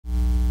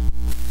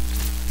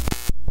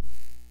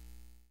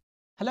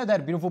Hello there,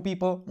 beautiful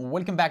people.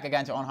 Welcome back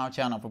again to our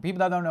channel. For people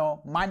that don't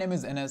know, my name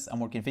is Enes.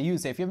 I'm working for you.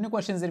 So if you have any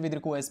questions or video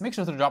requests, make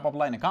sure to drop a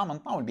line and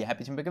comment. I will be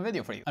happy to make a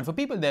video for you. And for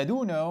people that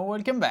do know,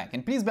 welcome back.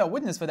 And please bear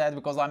witness for that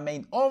because I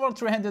made over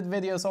 300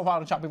 videos so far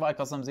on Shopify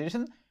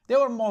customization. They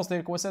were mostly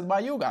requested by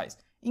you guys,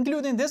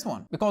 including this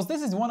one, because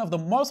this is one of the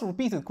most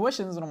repeated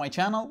questions on my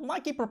channel. I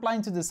keep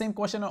replying to the same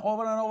question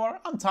over and over.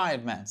 I'm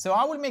tired, man. So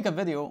I will make a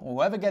video.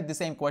 Whoever gets the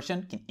same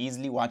question can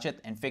easily watch it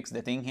and fix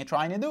the thing he's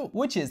trying to do,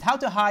 which is how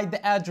to hide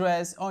the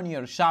address on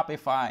your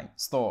Shopify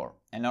store.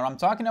 And now I'm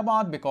talking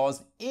about,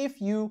 because if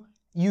you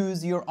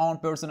use your own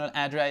personal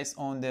address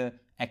on the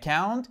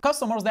account,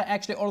 customers that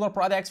actually order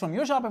products from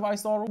your Shopify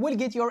store will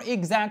get your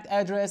exact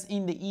address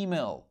in the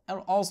email and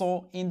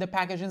also in the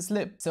packaging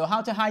slip. So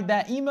how to hide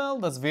that email?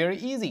 That's very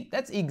easy.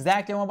 That's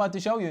exactly what I'm about to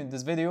show you in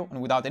this video.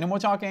 And without any more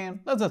talking,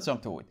 let's just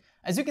jump to it.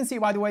 As you can see,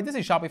 by the way, this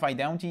is Shopify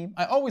down team.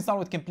 I always start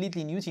with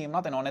completely new team,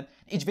 nothing on it.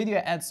 Each video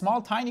I add small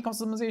tiny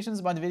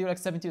customizations, but the video like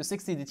 70 or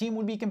 60, the team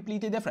will be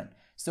completely different.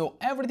 So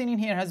everything in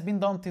here has been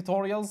done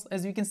tutorials.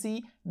 As you can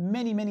see,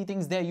 many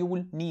things there you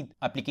will need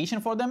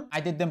application for them. I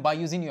did them by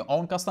using your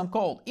own custom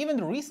code. Even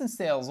the recent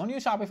sales on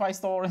your Shopify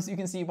store, as you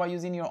can see, by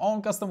using your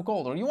own custom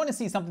code. Or you want to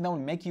see something that will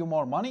make you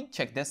more money?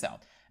 Check this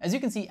out. As you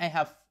can see, I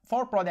have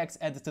 4 products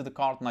added to the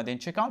cart and I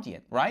didn't check out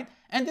yet, right?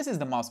 And this is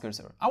the mouse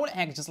cursor. I will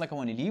act just like I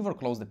want to leave or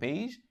close the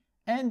page,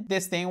 and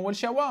this thing will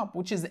show up,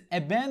 which is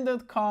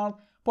abandoned cart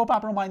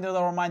pop-up reminder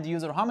that reminds the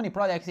user how many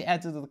products he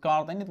added to the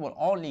cart, and it will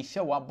only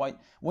show up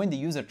when the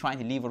user trying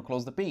to leave or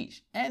close the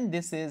page. And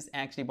this is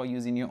actually by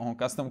using your own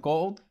custom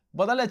code,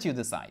 but I'll let you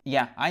decide.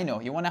 Yeah, I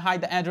know you want to hide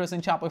the address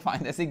in Shopify.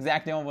 That's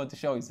exactly what I'm about to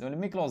show you. So let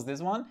me close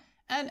this one.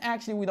 And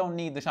actually, we don't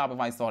need the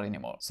Shopify store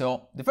anymore.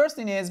 So the first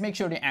thing is make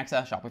sure to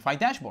access Shopify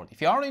dashboard. If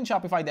you are in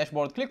Shopify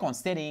dashboard, click on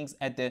settings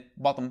at the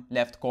bottom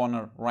left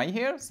corner right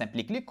here.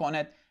 Simply click on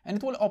it and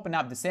it will open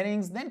up the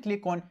settings. Then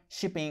click on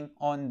shipping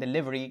on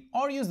delivery,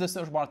 or use the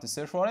search bar to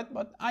search for it,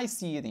 but I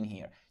see it in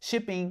here.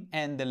 Shipping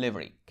and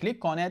delivery.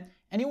 Click on it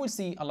and you will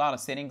see a lot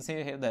of settings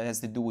here that has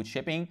to do with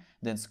shipping.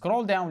 Then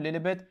scroll down a little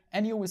bit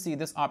and you will see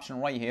this option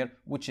right here,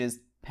 which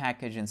is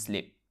package and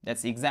slip.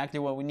 That's exactly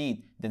what we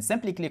need. Then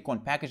simply click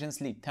on package and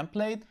slip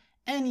template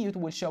and it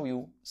will show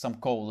you some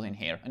code in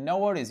here. And no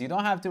worries, you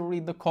don't have to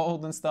read the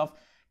code and stuff.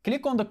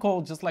 Click on the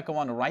code just like I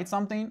want to write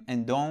something,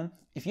 and don't.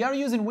 If you are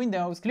using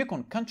Windows, click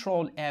on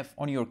Control F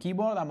on your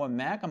keyboard. I'm on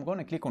Mac, I'm going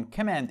to click on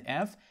Command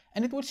F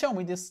and it will show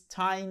me this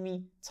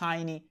tiny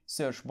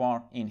search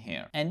bar in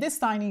here. And this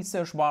tiny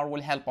search bar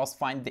will help us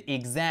find the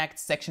exact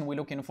section we're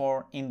looking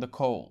for in the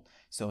code.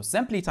 So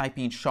simply type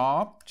in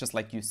shop, just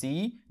like you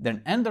see,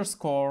 then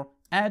underscore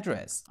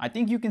address. I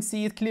think you can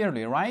see it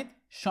clearly, right?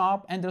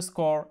 Shop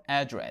underscore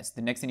address.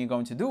 The next thing you're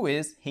going to do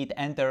is hit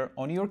enter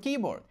on your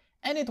keyboard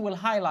and it will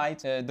highlight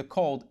the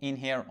code in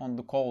here on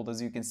the code.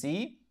 As you can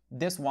see,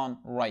 this one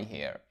right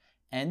here.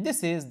 And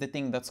this is the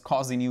thing that's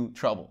causing you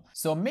trouble.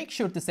 So make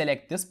sure to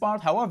select this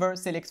part. However,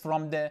 select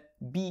from the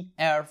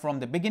BR from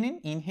the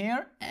beginning in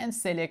here and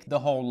select the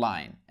whole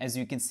line. As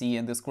you can see,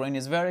 and the screen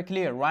is very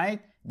clear,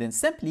 right? Then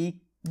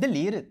simply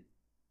delete it.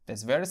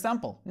 That's very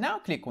simple. Now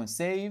click on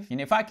save, and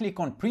if I click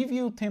on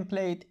preview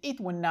template, it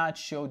will not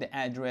show the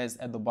address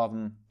at the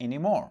bottom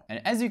anymore.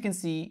 And as you can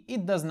see,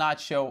 it does not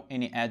show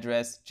any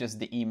address, just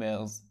the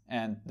emails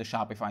and the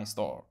Shopify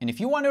store. And if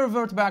you want to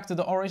revert back to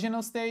the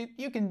original state,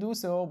 you can do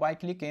so by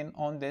clicking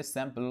on this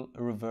simple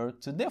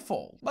revert to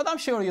default. But I'm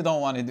sure you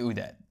don't want to do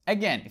that.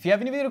 Again, if you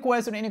have any video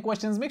requests or any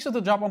questions, make sure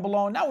to drop them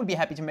below and I will be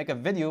happy to make a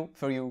video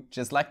for you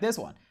just like this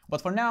one.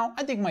 But for now,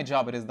 I think my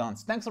job is done.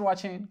 So thanks for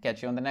watching.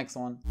 Catch you on the next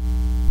one.